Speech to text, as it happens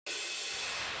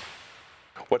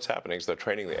what's happening is they're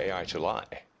training the AI to lie.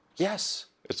 Yes.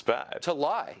 It's bad. To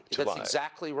lie. To That's lie.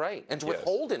 exactly right. And to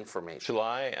withhold information. To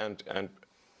lie and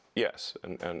yes,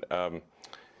 and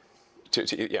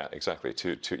yeah, exactly.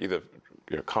 To either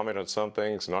comment on some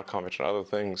things, not comment on other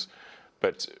things,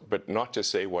 but not to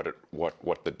say what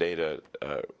the data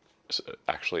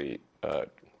actually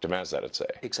demands that it say.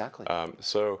 Exactly.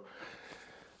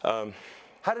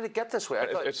 How did it get this way?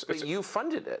 I thought you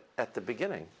funded it at the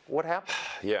beginning. What happened?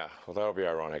 Yeah, well, that would be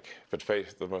ironic. But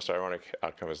the most ironic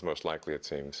outcome is the most likely, it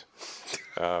seems.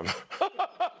 I'm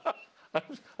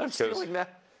stealing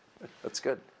that. That's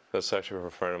good. That's actually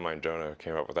a friend of mine, Jonah, who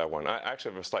came up with that one. I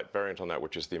actually have a slight variant on that,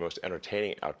 which is the most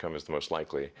entertaining outcome is the most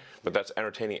likely. But that's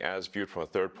entertaining as viewed from a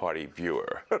third-party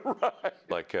viewer. Right.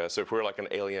 Like, so if we're like an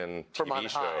alien TV from on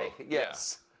show. High.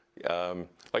 Yes. Yeah.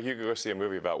 Like you could go see a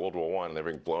movie about World War I, and they're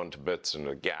being blown to bits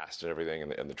and gassed and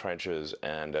everything in the trenches,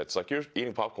 and it's like you're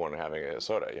eating popcorn and having a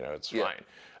soda. It's fine.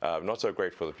 Not so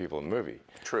great for the people in the movie.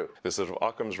 True. This is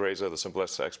Occam's razor. The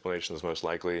simplest explanation is most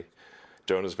likely.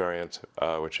 Jonah's variant,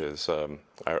 which is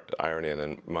irony, and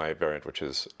then my variant, which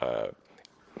is the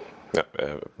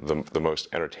most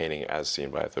entertaining as seen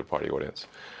by a third-party audience,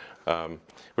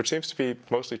 which seems to be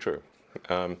mostly true.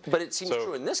 But it seems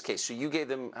true in this case. So you gave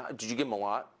them, did you give them a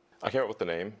lot? I came up with the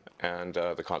name and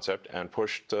the concept and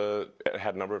pushed,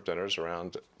 had a number of dinners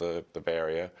around the Bay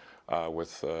Area with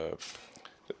some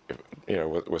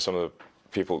of the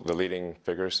people, the leading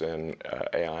figures in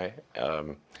AI.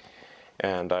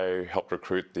 And I helped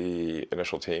recruit the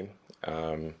initial team.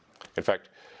 In fact,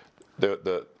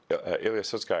 the Ilya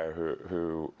Sutskever,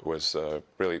 who was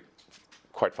really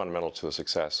quite fundamental to the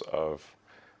success of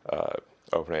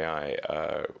OpenAI,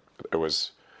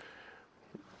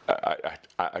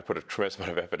 I put a tremendous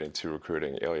amount of effort into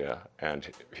recruiting Ilya, and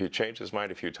he changed his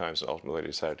mind a few times and ultimately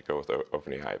decided to go with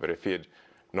OpenAI. But if he had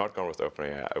not gone with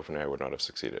OpenAI, OpenAI would not have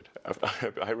succeeded.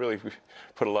 I really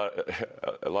put a lot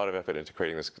of effort into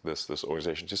creating this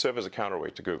organization to serve as a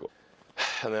counterweight to Google.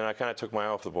 And then I kind of took my eye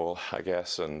off the ball, I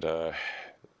guess, and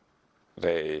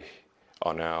they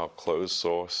are now closed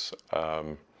source,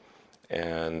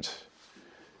 and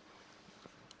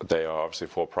they are obviously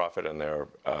for profit, and they're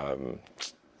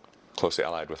closely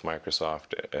allied with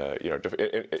Microsoft.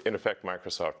 In effect,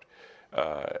 Microsoft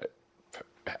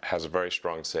has a very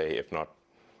strong say, if not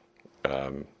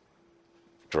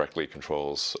directly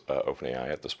controls OpenAI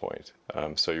at this point.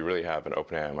 So you really have an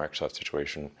OpenAI Microsoft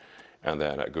situation, and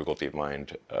then Google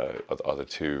DeepMind are the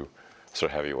two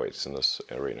sort of heavyweights in this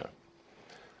arena.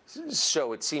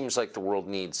 So it seems like the world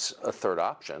needs a third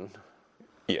option.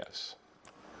 Yes.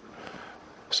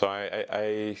 So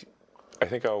I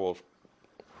think I will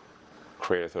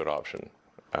create a third option,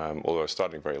 although it's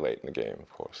starting very late in the game, of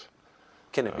course.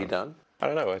 Can it be done? I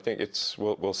don't know. I think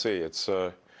we'll see. It's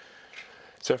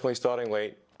definitely starting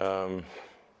late, but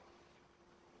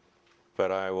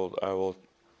I'll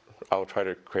try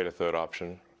to create a third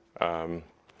option, and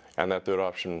that third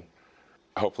option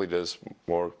hopefully does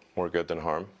more good than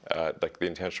harm. Like the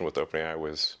intention with OpenAI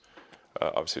was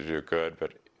obviously to do good,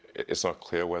 but it's not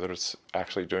clear whether it's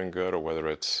actually doing good or whether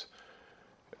it's.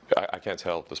 I can't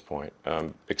tell at this point,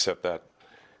 except that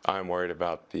I'm worried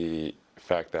about the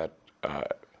fact that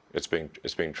it's being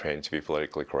trained to be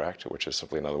politically correct, which is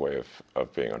simply another way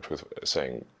of being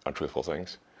saying untruthful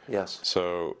things. Yes.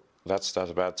 So that's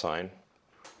a bad sign.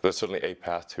 There's certainly a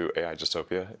path to AI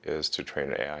dystopia is to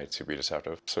train AI to be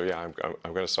deceptive. So yeah, I'm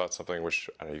going to start something which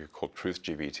I know you could call truth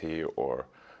GBT, or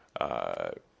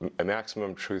a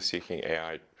maximum truth-seeking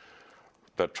AI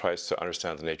that tries to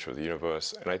understand the nature of the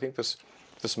universe. And I think this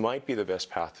might be the best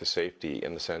path to safety,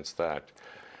 in the sense that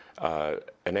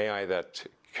an AI that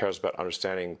cares about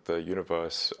understanding the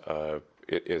universe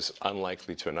it is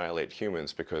unlikely to annihilate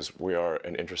humans, because we are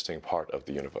an interesting part of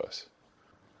the universe.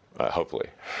 Hopefully,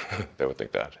 they would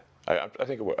think that. I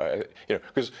think it would,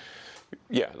 because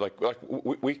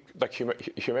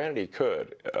humanity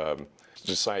could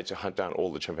decide to hunt down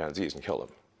all the chimpanzees and kill them,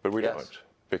 but we don't,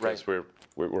 because we're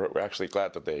actually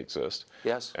glad that they exist.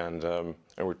 Yes. And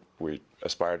we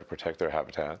aspire to protect their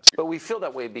habitats. But we feel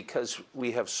that way because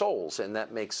we have souls, and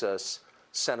that makes us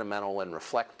sentimental and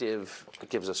reflective. It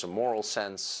gives us a moral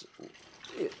sense,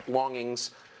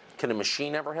 longings. Can a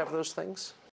machine ever have those things?